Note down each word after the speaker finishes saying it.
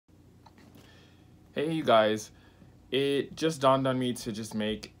Hey you guys, it just dawned on me to just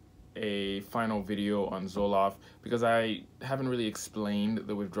make a final video on Zoloft because I haven't really explained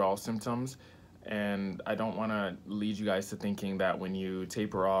the withdrawal symptoms, and I don't want to lead you guys to thinking that when you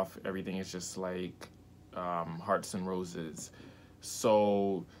taper off, everything is just like hearts and roses.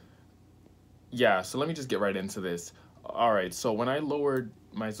 So yeah, so let me just get right into this. Alright, so when I lowered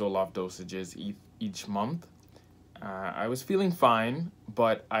my Zoloft dosages each month, I was feeling fine,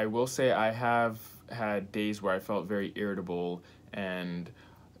 but I will say I have had days where I felt very irritable, and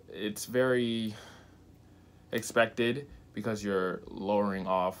it's very expected because you're lowering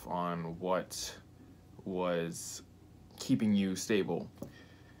off on what was keeping you stable.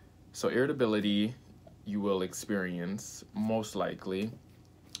 So irritability you will experience most likely.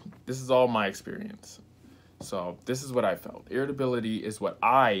 This is all my experience. So this is what I felt. Irritability is what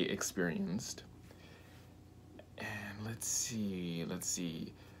I experienced. And let's see.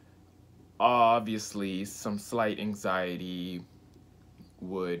 Obviously, some slight anxiety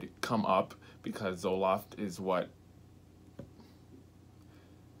would come up because Zoloft is what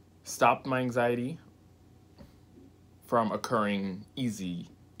stopped my anxiety from occurring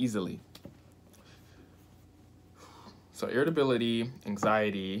easily. So irritability,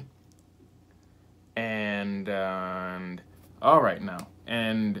 anxiety, and all right now.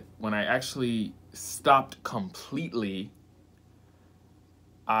 And when I actually stopped completely,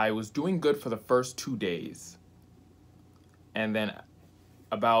 I was doing good for the first 2 days. And then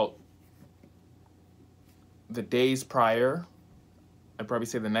about the days prior, I'd probably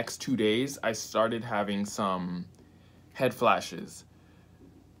say the next 2 days, I started having some head flashes.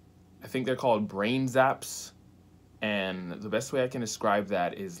 I think they're called brain zaps. And the best way I can describe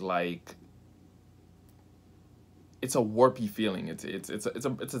that is like, it's a warpy feeling. It's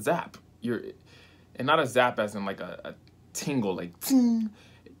a zap. And not a zap as in like a tingle, like ting.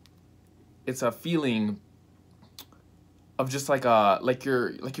 It's a feeling of just like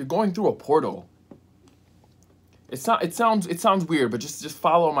you're going through a portal. It sounds weird, but just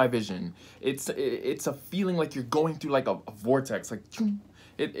follow my vision. It's a feeling like you're going through like a vortex, like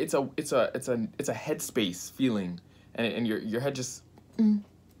it's a headspace feeling, and your head just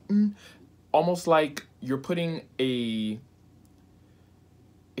almost like you're putting a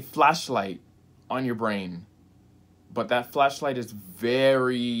flashlight on your brain, but that flashlight is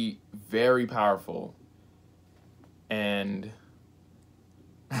very, very powerful. And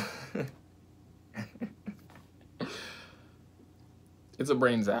it's a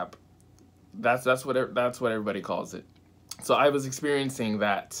brain zap. That's what everybody calls it. So I was experiencing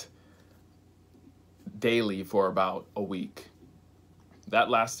that daily for about a week. That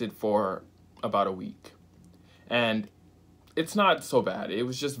lasted for about a week. And it's not so bad. It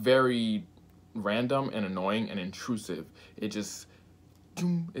was just very random and annoying and intrusive. It just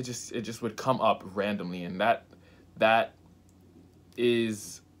would come up randomly, and that's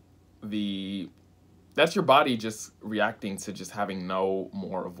your body just reacting to just having no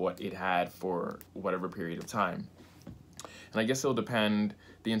more of what it had for whatever period of time. And I guess the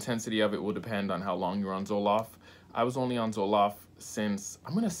intensity of it will depend on how long you're on Zoloft. I was only on Zoloft since,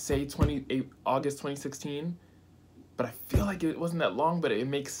 I'm gonna say August 2016, but I feel like it wasn't that long, but it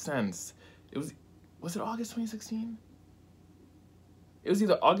makes sense. Was it August 2016? It was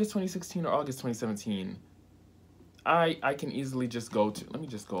either August 2016 or August 2017. I can easily just go to, let me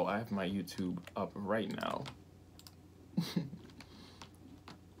just go, I have my YouTube up right now.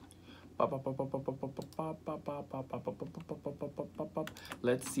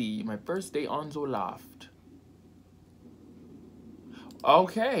 Let's see, my first day on Zoloft.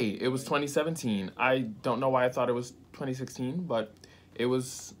 Okay, it was 2017. I don't know why I thought it was 2016, but it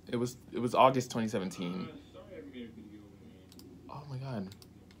was August 2017. Oh my god,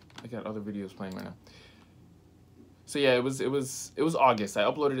 I got other videos playing right now. So yeah, it was August. I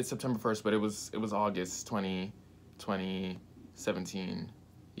uploaded it September 1st, but it was August 2017.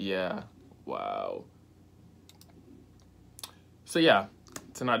 Yeah, wow. So yeah,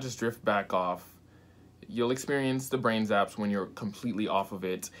 to not just drift back off, you'll experience the brain zaps when you're completely off of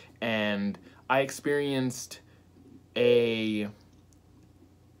it. And I experienced feeling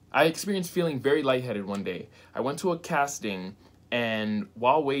very lightheaded one day. I went to a casting, and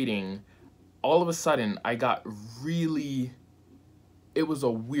while waiting, all of a sudden I got it was a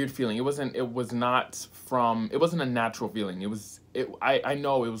weird feeling. It wasn't a natural feeling. I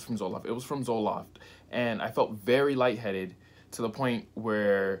know it was from Zoloft. It was from Zoloft. And I felt very lightheaded to the point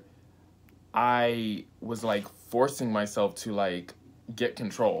where I was like forcing myself to like get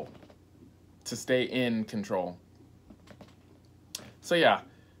control, to stay in control. So yeah,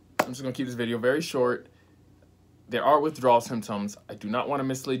 I'm just gonna keep this video very short. there are withdrawal symptoms. I do not want to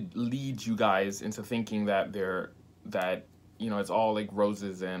mislead you guys into thinking that it's all like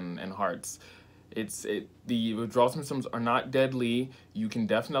roses and hearts. The withdrawal symptoms are not deadly. You can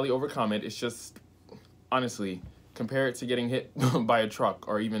definitely overcome it. It's just, honestly, compare it to getting hit by a truck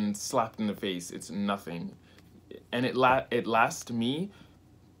or even slapped in the face. It's nothing. And it lasts me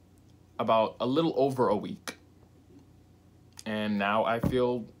about a little over a week. And now I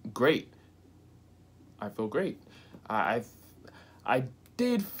feel great. I feel great. I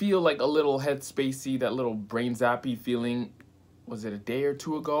did feel like a little head spacey, that little brain zappy feeling, was it a day or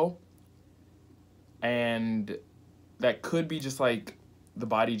two ago? And that could be just like the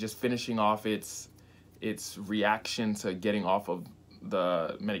body just finishing off its reaction to getting off of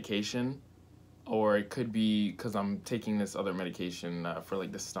the medication, or it could be because I'm taking this other medication for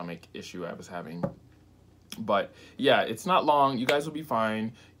like the stomach issue I was having. But yeah, it's not long. You guys will be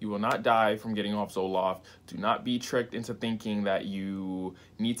fine. You will not die from getting off Zoloft. Do not be tricked into thinking that you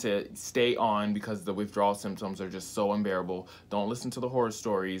need to stay on because the withdrawal symptoms are just so unbearable. Don't listen to the horror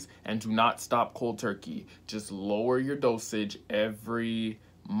stories, and do not stop cold turkey. Just lower your dosage every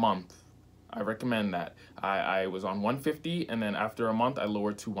month. I recommend that. I was on 150, and then after a month I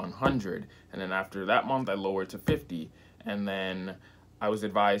lowered to 100, and then after that month I lowered to 50, and then I was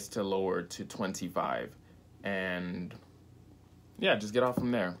advised to lower to 25. And yeah, just get off from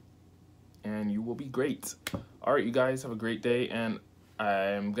there and you will be great. All right, you guys have a great day, and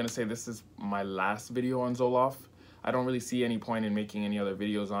I'm gonna say this is my last video on Zoloft. I don't really see any point in making any other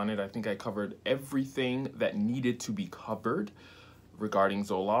videos on it. I think I covered everything that needed to be covered regarding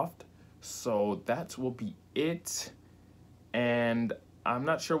Zoloft, so that will be it. And I'm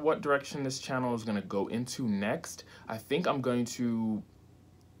not sure what direction this channel is gonna go into next. I think I'm going to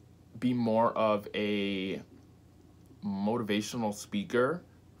be more of a motivational speaker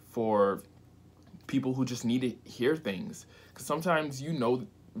for people who just need to hear things, because sometimes you know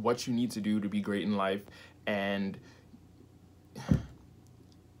what you need to do to be great in life, and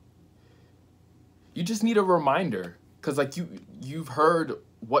you just need a reminder, because like you've heard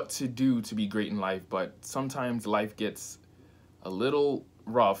what to do to be great in life, but sometimes life gets a little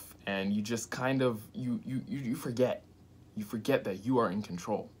rough and you just kind of you forget that you are in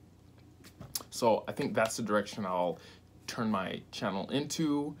control. So I think that's the direction I'll turn my channel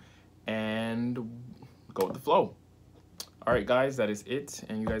into and go with the flow. All right, guys, that is it.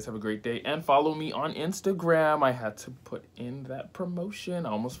 And you guys have a great day. And follow me on Instagram. I had to put in that promotion. I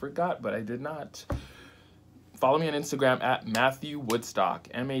almost forgot, but I did not. Follow me on Instagram at Matthew Woodstock,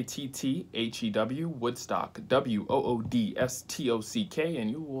 M-A-T-T-H-E-W, Woodstock, W-O-O-D-S-T-O-C-K, and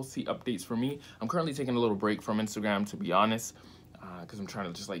you will see updates from me. I'm currently taking a little break from Instagram, to be honest, because I'm trying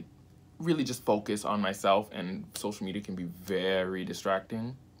to just like really just focus on myself, and social media can be very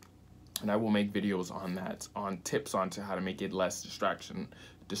distracting. And I will make videos on that, on tips on to how to make it less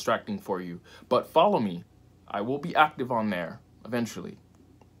distracting for you. But follow me. I will be active on there eventually.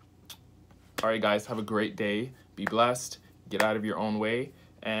 All right, guys, have a great day. Be blessed. Get out of your own way.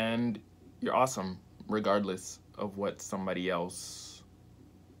 And you're awesome, regardless of what somebody else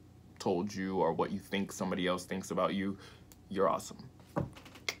told you or what you think somebody else thinks about you. You're awesome.